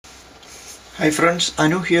Hi friends,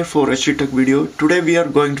 Anu here for HDTechVideo. Today we are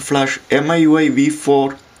going to flash MIUI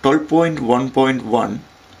v4 12.1.1.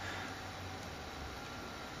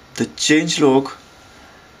 The changelog,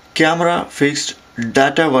 camera fixed,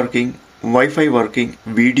 data working, Wi-Fi working,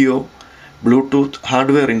 video, Bluetooth,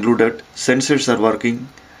 hardware included, sensors are working,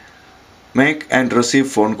 make and receive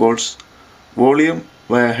phone calls, volume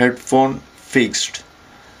via headphone fixed,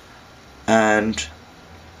 and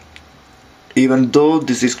even though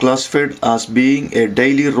this is classified as being a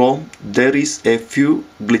daily ROM, there is a few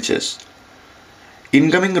glitches.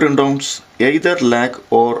 Incoming rundowns either lag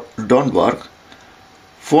or don't work.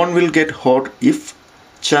 Phone will get hot if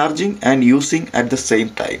charging and using at the same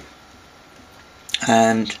time.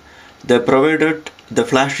 And they provided the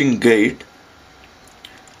flashing guide.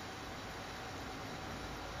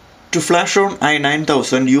 To flash on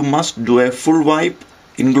i9000, you must do a full wipe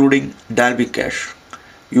including Dalby cache.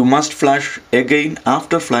 You must flash again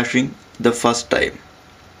after flashing the first time.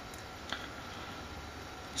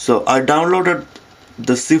 So I downloaded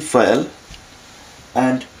the zip file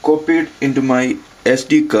and copied into my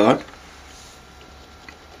SD card.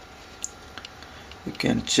 You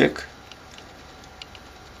can check.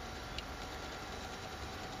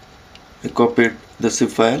 I copied the zip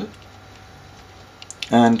file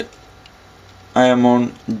and I am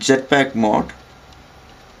on jetpack mode.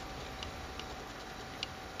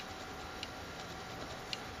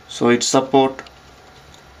 So it support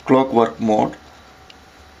clockwork mode.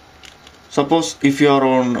 Suppose if you are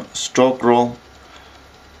on stock ROM,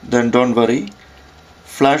 then don't worry.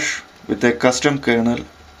 Flash with a custom kernel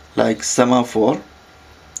like semaphore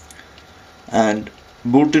and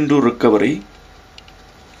boot into recovery.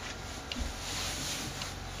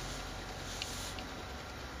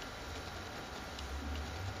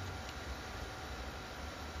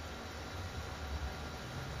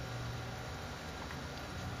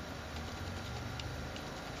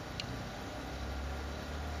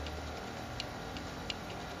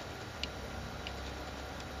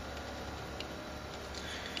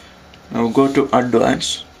 Now go to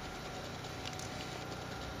Advanced.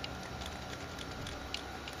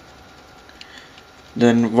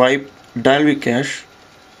 Then wipe Dalby cache.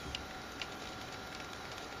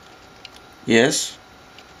 Yes.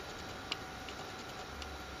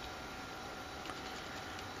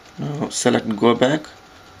 Now select go back.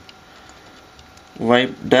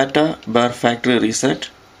 Wipe data bar factory reset.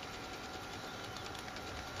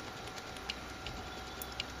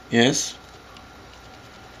 Yes.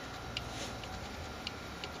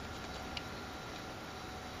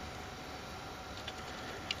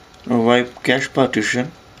 Now wipe cache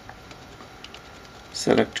partition.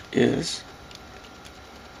 Select yes.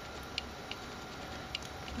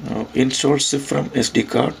 Now install zip from SD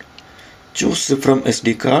card. Choose zip from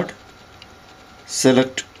SD card.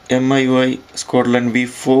 Select MIUI Scotland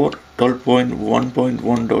v4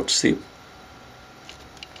 12.1.1.zip.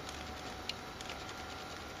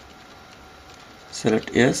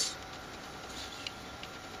 Select yes.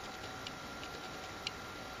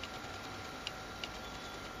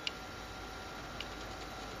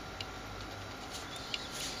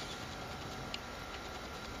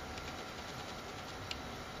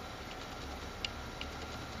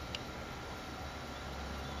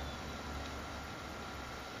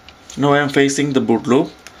 Now I am facing the boot loop.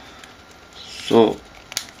 So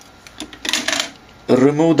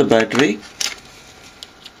remove the battery.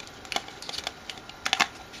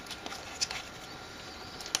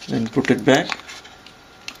 Then put it back.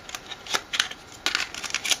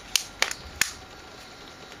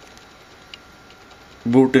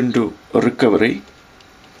 Boot into recovery.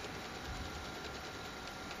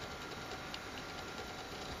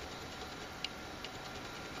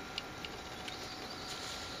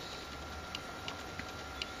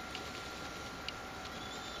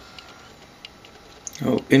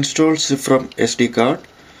 Now install zip from SD card.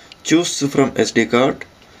 Choose zip from SD card.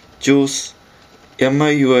 Choose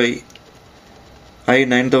MIUI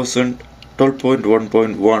i9000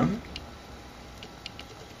 12.1.1.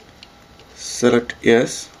 Select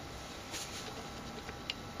yes.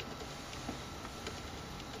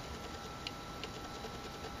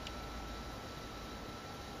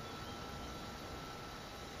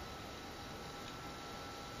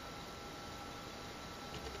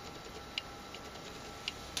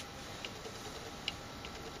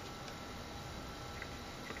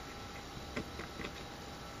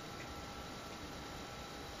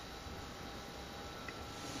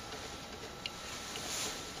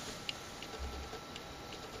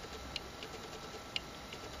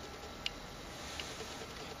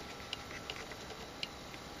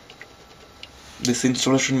 This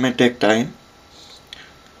installation may take time.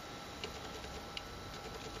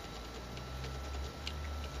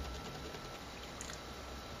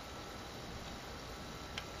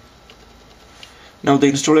 Now the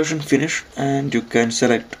installation finished, and you can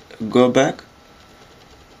select go back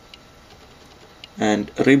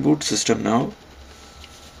and reboot system now.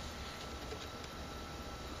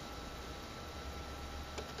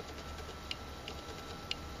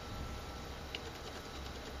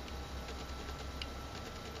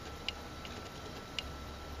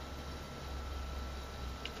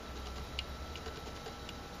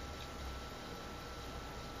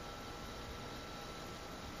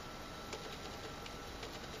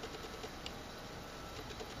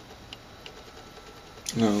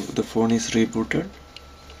 Now the phone is rebooted.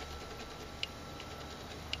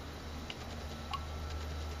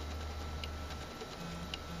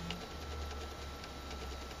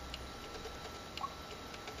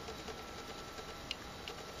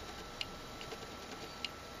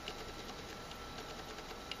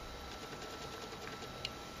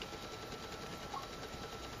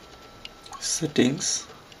 Settings,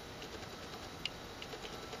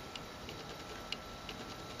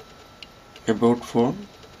 about phone,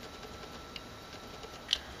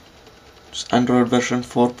 it's Android version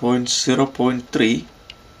 4.0.3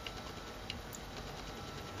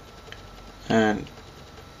 and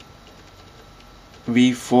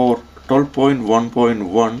V4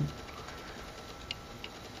 12.1.1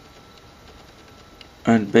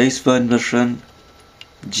 and base version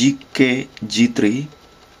GK-G3.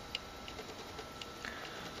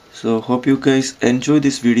 So hope you guys enjoy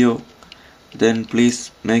this video. Then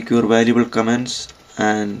please make your valuable comments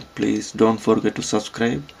and please don't forget to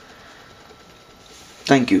subscribe.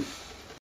 Thank you.